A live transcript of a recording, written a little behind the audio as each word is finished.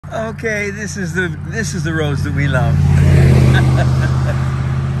Okay, this is the roads that we love.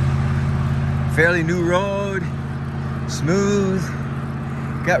 Fairly new road, smooth,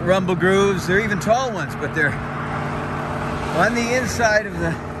 got rumble grooves. They're even tall ones, but they're on the inside of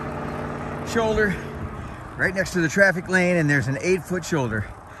the shoulder, right next to the traffic lane, and there's an 8-foot shoulder,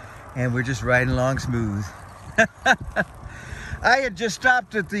 and we're just riding along smooth. I had just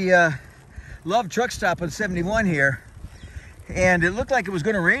stopped at the Love truck stop on 71 here, and it looked like it was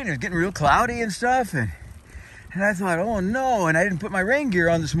going to rain. It was getting real cloudy and stuff, and I thought, oh no, and I didn't put my rain gear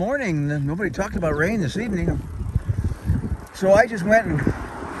on this morning. Nobody talked about rain this evening. So I just went and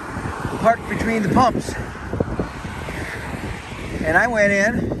parked between the pumps. And I went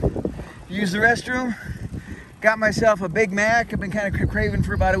in, used the restroom, got myself a Big Mac. I've been kind of craving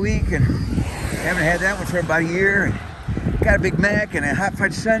for about a week, and haven't had that one for about a year. And got a Big Mac and a hot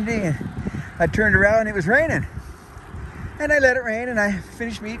fudge sundae, and I turned around and it was raining. And I let it rain, and I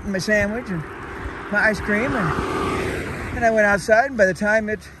finished eating my sandwich and my ice cream, and I went outside, and by the time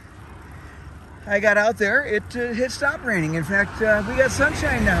I got out there, it had stopped raining. In fact, we got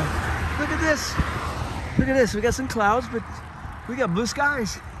sunshine now. Look at this. Look at this. We got some clouds, but we got blue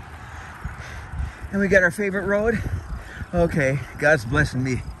skies. And we got our favorite road. Okay, God's blessing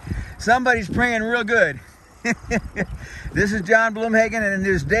me. Somebody's praying real good. This is John Blumhagen, and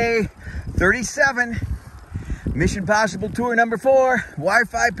this is day 37. Mission Possible Tour number 4,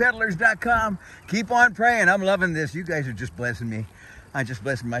 WiFiPeddlers.com. Keep on praying. I'm loving this. You guys are just blessing me. I'm just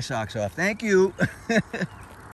blessing my socks off. Thank you.